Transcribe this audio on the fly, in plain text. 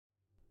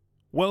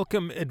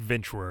Welcome,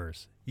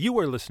 adventurers. You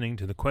are listening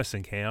to the Quests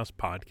and Chaos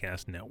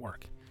Podcast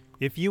Network.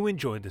 If you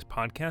enjoyed this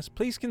podcast,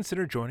 please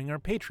consider joining our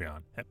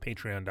Patreon at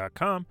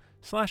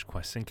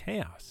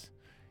patreon.com/questsandchaos.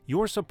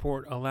 Your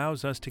support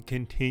allows us to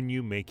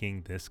continue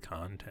making this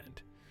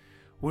content.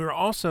 We're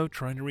also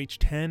trying to reach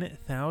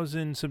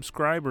 10,000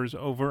 subscribers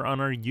over on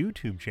our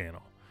YouTube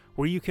channel,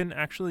 where you can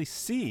actually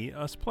see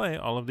us play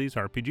all of these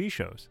RPG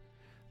shows.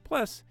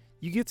 Plus,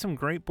 you get some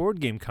great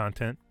board game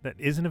content that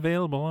isn't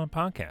available on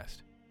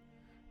podcast.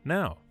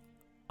 Now,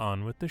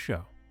 on with the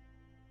show.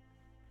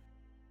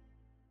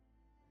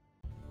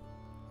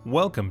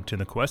 Welcome to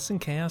the Quests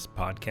and Chaos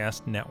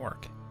Podcast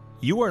Network.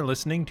 You are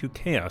listening to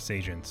Chaos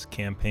Agents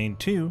Campaign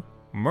 2,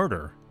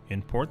 Murder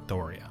in Port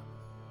Thoria.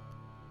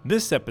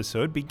 This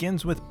episode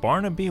begins with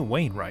Barnaby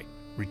Wainwright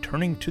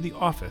returning to the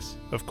office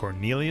of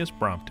Cornelius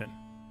Brompton.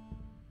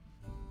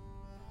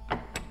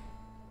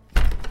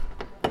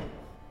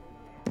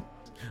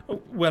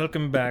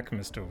 Welcome back,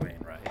 Mr.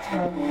 Wainwright.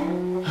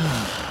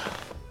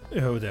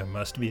 Oh, there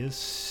must be a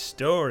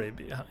story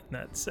behind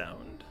that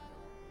sound.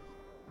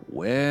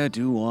 Where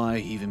do I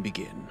even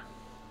begin?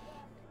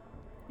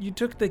 You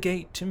took the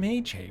gate to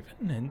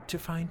Magehaven and to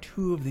find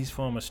two of these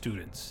former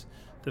students.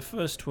 The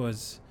first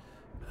was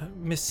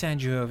Miss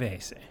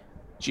Sangiovese.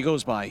 She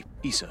goes by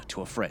Issa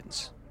to her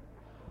friends.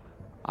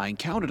 I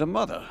encountered a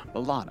mother,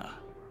 Balana,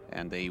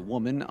 and a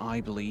woman I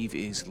believe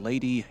is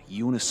Lady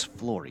Eunice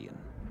Florian,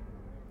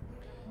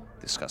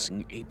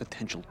 discussing a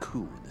potential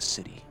coup in the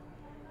city.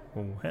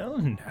 Well,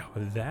 now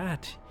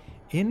that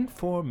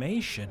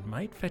information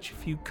might fetch a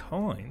few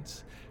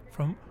coins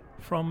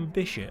from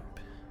Bishop.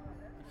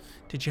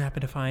 Did you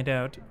happen to find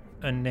out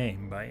a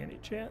name by any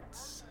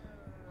chance?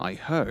 I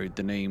heard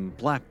the name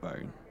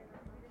Blackburn.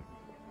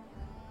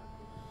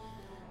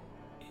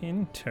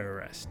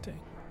 Interesting.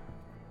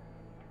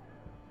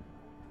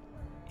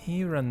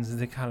 He runs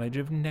the College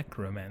of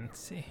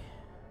Necromancy.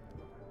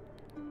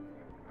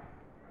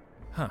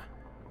 Huh.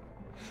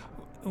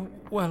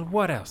 Well,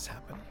 what else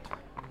happened?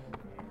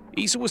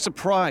 Issa was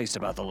surprised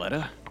about the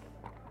letter.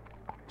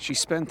 She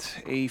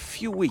spent a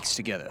few weeks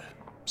together,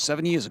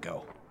 7 years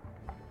ago.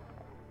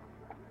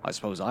 I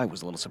suppose I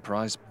was a little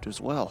surprised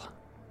as well.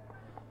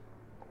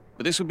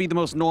 But this would be the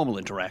most normal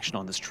interaction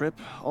on this trip,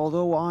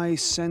 although I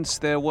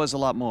sensed there was a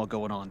lot more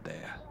going on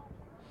there.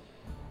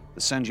 The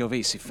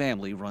Sangiovese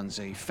family runs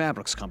a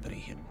fabrics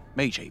company in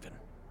Magehaven.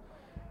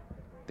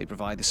 They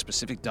provide the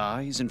specific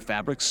dyes and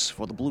fabrics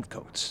for the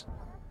bluecoats.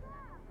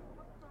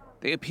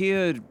 They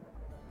appeared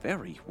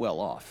very well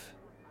off.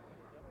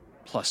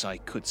 Plus, I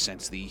could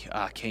sense the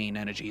arcane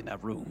energy in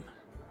that room.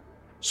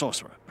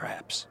 Sorcerer,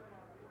 perhaps.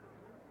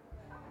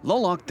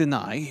 Lolok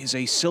Denai is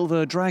a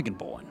silver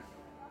dragonborn.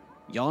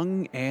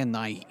 Young and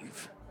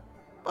naive,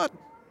 but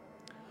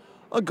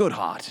a good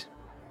heart.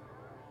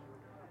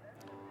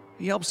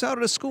 He helps out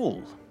at a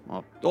school,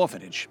 or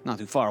orphanage, not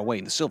too far away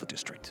in the Silver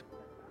District.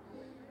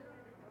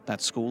 That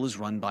school is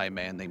run by a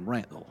man named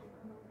Randall,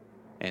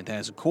 and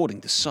has,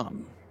 according to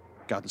some,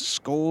 gotten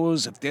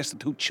scores of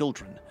destitute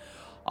children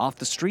off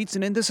the streets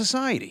and into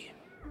society.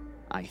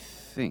 I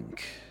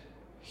think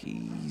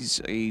he's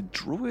a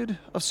druid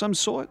of some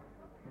sort.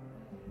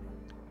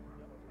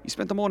 He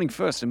spent the morning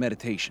first in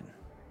meditation,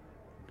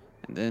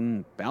 and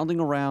then bounding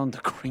around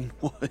the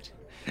Greenwood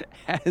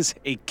as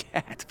a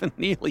cat for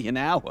nearly an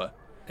hour.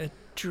 A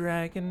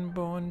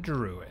dragonborn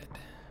druid.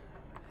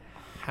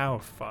 How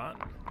fun.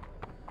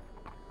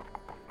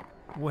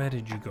 Where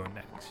did you go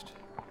next?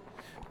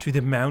 To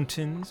the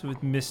mountains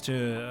with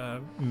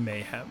Mr.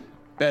 Mayhem?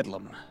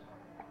 Bedlam.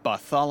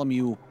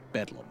 Bartholomew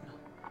Bedlam.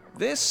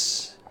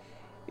 This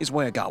is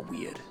where it got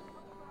weird.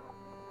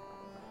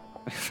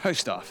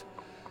 First off,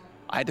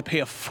 I had to pay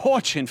a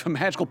fortune for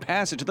magical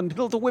passage to the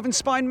middle of the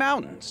Wyvernspine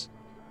Mountains.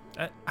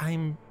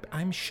 I'm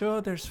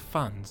sure there's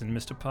funds in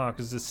Mr.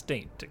 Parker's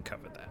estate to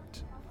cover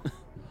that.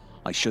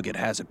 I should get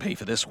hazard pay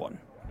for this one.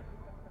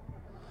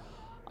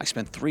 I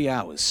spent 3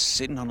 hours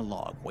sitting on a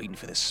log waiting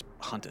for this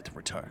hunter to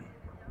return.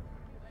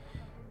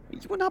 You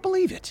would not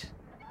believe it.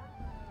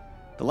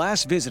 The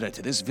last visitor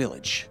to this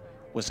village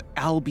was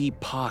Albie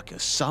Parker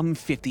some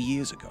 50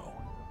 years ago.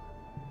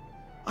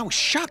 I was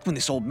shocked when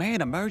this old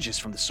man emerges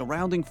from the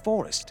surrounding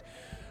forest,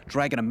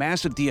 dragging a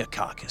massive deer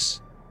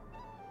carcass.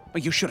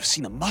 But you should have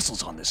seen the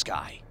muscles on this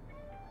guy.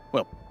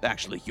 Well,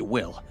 actually, you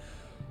will.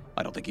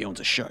 I don't think he owns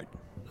a shirt.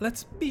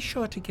 Let's be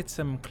sure to get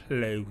some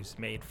clothes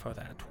made for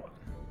that one.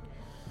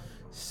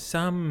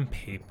 Some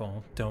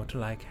people don't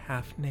like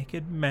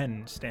half-naked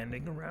men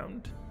standing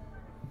around.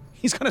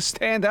 He's gonna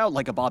stand out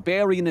like a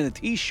barbarian in a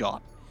tea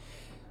shop.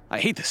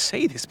 I hate to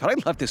say this, but I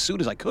left as soon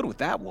as I could with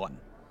that one.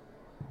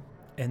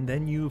 And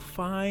then you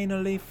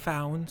finally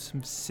found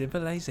some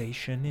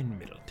civilization in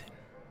Middleton.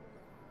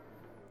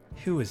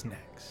 Who is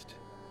next?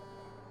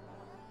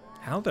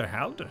 Halder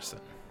Halderson.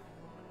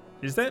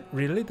 Is that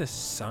really the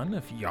son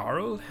of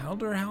Jarl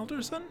Halder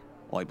Halderson?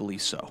 Oh, I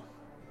believe so.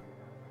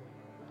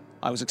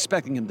 I was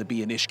expecting him to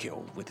be in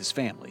Ishkild with his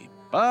family,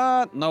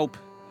 but nope.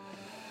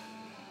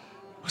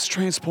 Was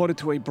transported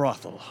to a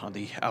brothel on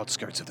the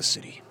outskirts of the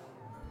city.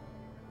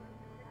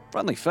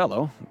 Friendly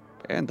fellow,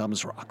 and dumb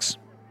as rocks.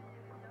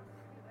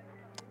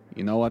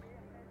 You know what?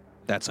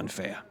 That's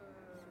unfair.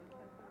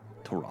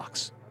 To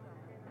rocks.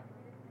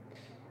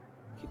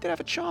 He did have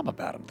a charm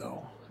about him,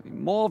 though. I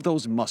mean, more of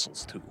those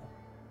muscles, too.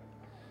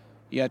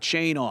 He had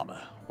chain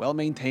armor,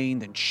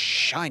 well-maintained and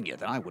shinier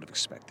than I would have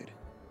expected.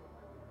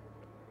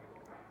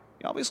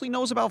 He obviously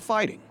knows about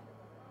fighting.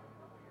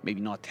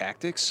 Maybe not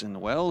tactics,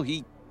 and well,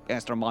 he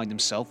has to remind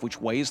himself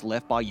which way is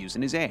left by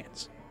using his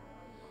hands.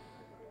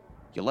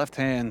 Your left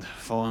hand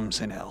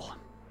forms an L.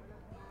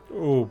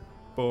 Oh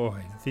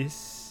boy,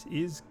 this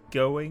is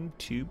going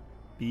to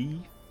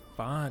be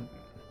fun.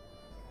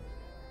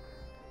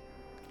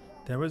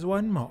 There was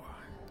one more.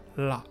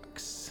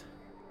 Locks.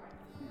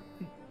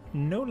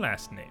 No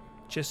last name,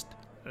 just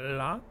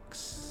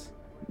Locks.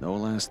 No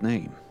last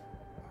name.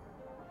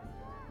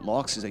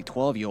 Locks is a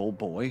 12-year-old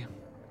boy,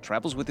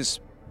 travels with this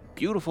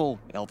beautiful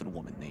elven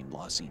woman named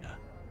Larzina.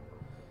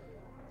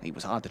 He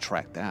was hard to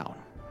track down.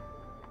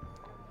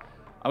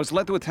 I was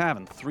led to a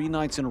tavern 3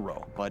 nights in a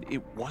row, but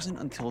it wasn't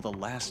until the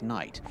last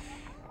night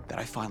that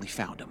I finally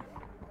found him.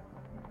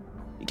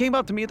 He came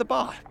up to me at the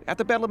bar, at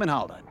the Bedlam and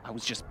Howler. I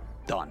was just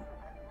done.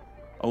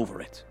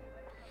 Over it.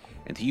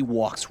 And he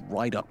walks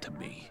right up to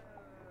me.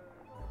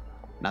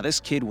 Now, this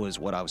kid was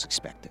what I was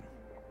expecting.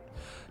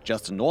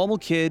 Just a normal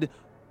kid,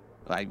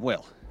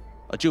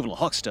 a juvenile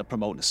huckster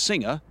promoting a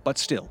singer, but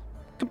still,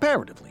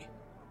 comparatively,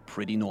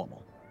 pretty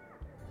normal.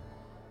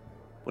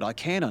 What I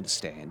can't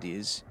understand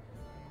is,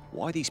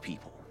 why these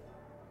people?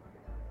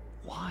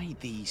 Why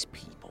these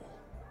people?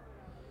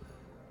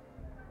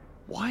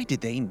 Why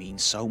did they mean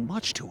so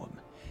much to him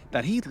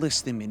that he'd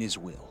list them in his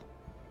will?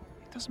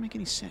 It doesn't make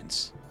any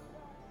sense.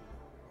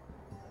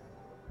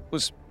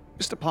 Was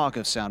Mr.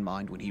 Parker of sound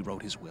mind when he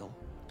wrote his will?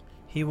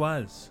 He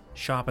was.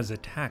 Sharp as a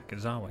tack,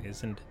 as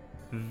always, and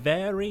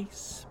very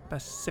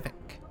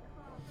specific.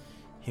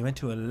 He went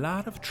to a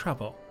lot of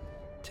trouble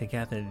to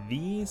gather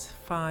these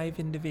 5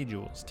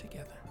 individuals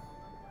together.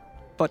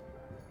 But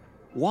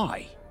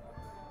why?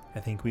 I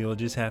think we will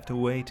just have to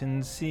wait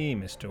and see,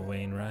 Mr.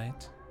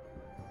 Wainwright.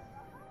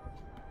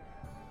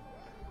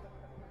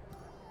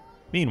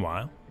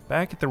 Meanwhile,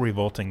 back at the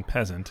Revolting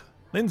Peasant,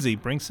 Lindsay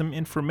brings some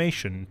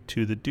information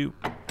to the Duke.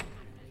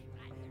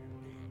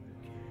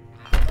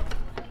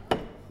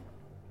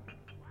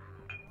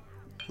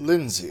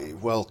 Lindsay,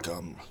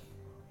 welcome.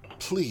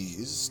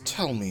 Please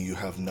tell me you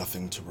have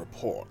nothing to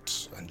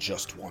report and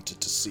just wanted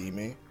to see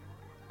me.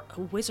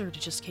 A wizard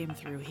just came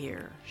through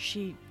here.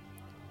 She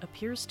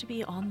appears to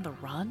be on the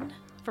run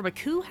from a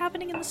coup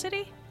happening in the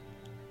city?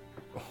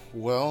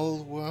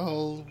 Well.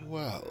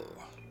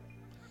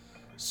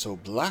 So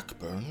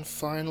Blackburn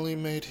finally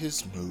made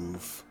his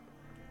move,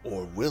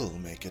 or will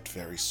make it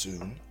very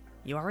soon.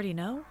 You already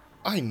know?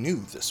 I knew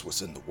this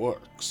was in the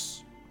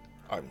works.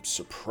 I'm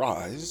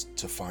surprised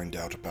to find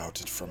out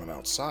about it from an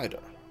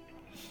outsider.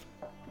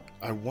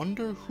 I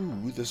wonder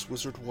who this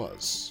wizard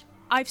was.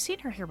 I've seen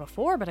her here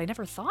before, but I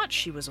never thought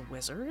she was a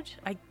wizard.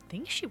 I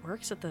think she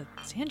works at the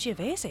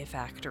Sangiovese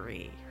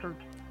factory. Her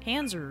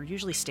hands are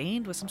usually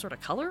stained with some sort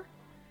of color.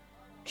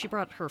 She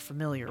brought her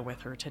familiar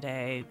with her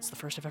today. It's the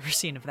first I've ever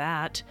seen of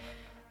that.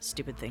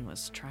 Stupid thing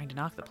was trying to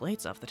knock the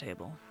plates off the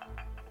table.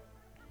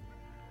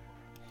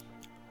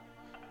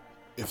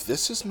 If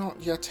this has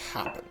not yet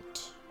happened,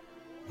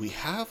 we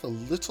have a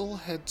little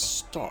head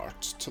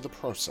start to the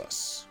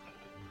process.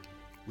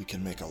 We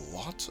can make a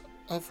lot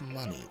of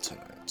money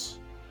tonight.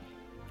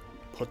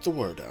 Put the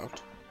word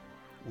out.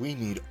 We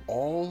need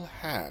all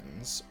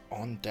hands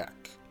on deck.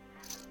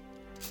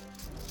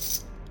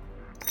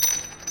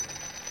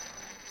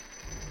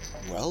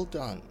 Well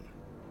done.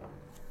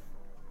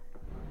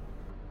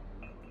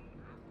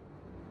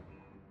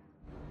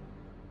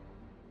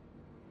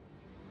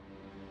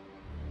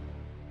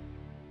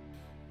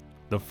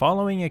 The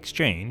following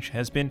exchange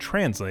has been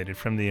translated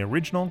from the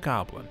original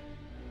Goblin.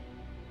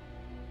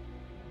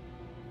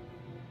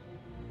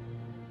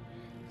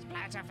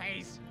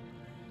 Splatterface!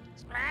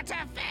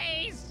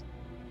 Splatterface!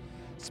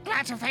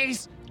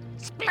 Splatterface!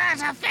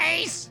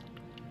 Splatterface!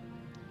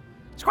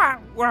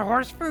 Squat, we're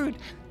horse food.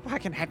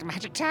 Wagon had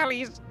magic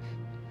tallies.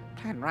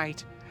 Plan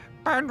right.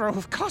 Burn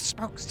rove, cost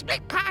smoke,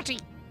 split party.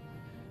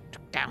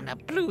 Took down a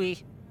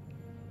bluey.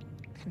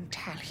 Then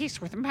tallies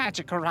with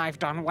magic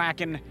arrived on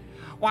wagon.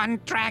 One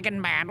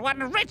dragon man,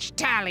 one rich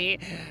tally.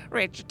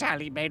 Rich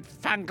tally made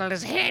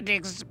Fungal's head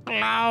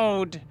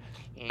explode.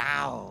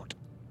 Loud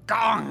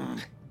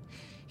gong.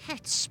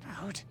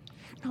 Explode.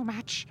 No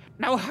match,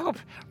 no hope.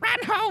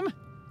 Run home.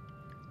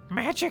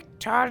 Magic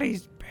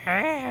tallies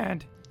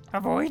bad.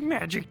 Avoid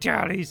magic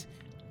tallies.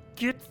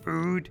 Get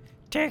food,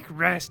 take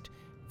rest,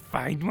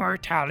 find more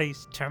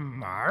tallies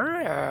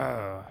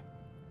tomorrow.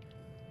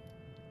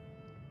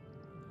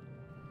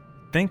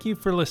 Thank you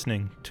for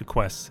listening to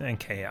Quests and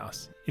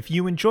Chaos. If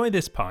you enjoy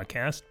this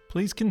podcast,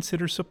 please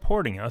consider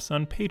supporting us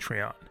on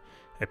Patreon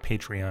at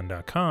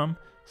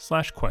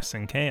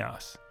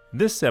patreon.com/questsandchaos.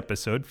 This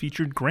episode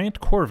featured Grant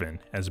Corvin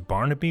as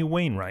Barnaby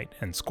Wainwright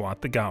and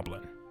Squat the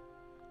Goblin,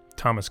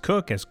 Thomas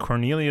Cook as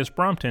Cornelius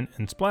Brompton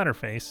and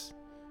Splatterface,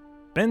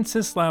 Ben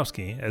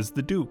Sislowski as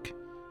the Duke,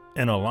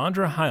 and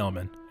Alondra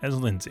Heilman as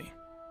Lindsay.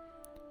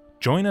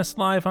 Join us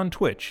live on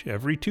Twitch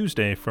every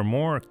Tuesday for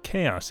more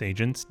Chaos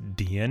Agents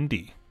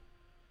D&D.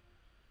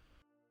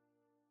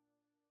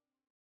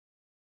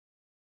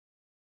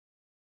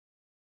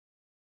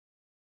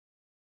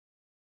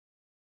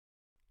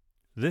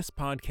 This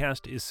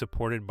podcast is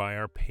supported by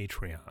our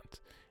Patreons,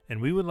 and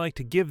we would like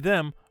to give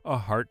them a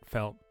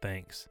heartfelt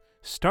thanks,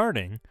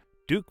 starting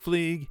Duke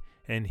Fleeg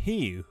and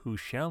He Who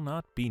Shall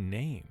Not Be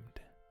Named.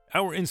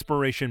 Our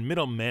inspiration,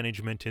 Middle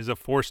Management, is a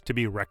force to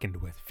be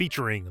reckoned with,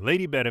 featuring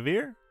Lady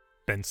Bedivere,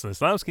 Ben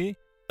Slislawski,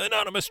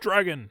 Anonymous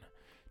Dragon,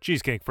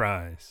 Cheesecake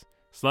Fries,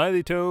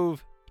 Slyly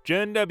Tove,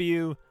 Jen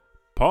W.,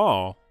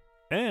 Paul,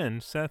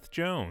 and Seth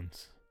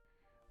Jones.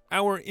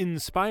 Our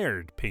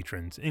inspired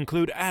patrons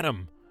include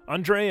Adam,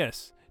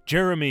 Andreas,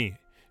 Jeremy,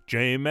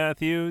 Jay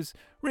Matthews,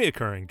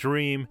 Reoccurring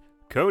Dream,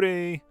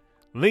 Cody,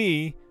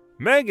 Lee,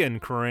 Megan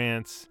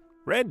Krantz,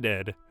 Red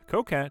Dead,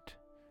 Coquette,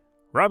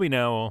 Robbie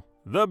Nowell,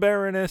 The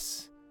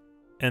Baroness,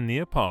 and the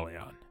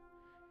Apollyon.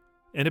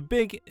 And a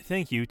big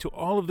thank you to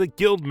all of the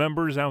guild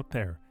members out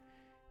there.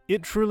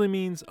 It truly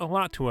means a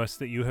lot to us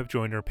that you have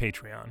joined our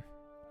Patreon.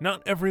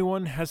 Not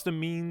everyone has the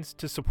means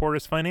to support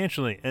us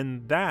financially,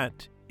 and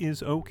that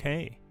is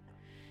okay.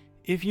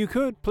 If you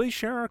could, please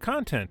share our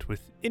content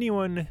with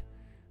anyone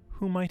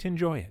who might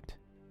enjoy it.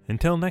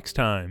 Until next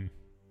time,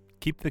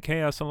 keep the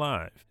chaos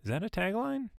alive. Is that a tagline?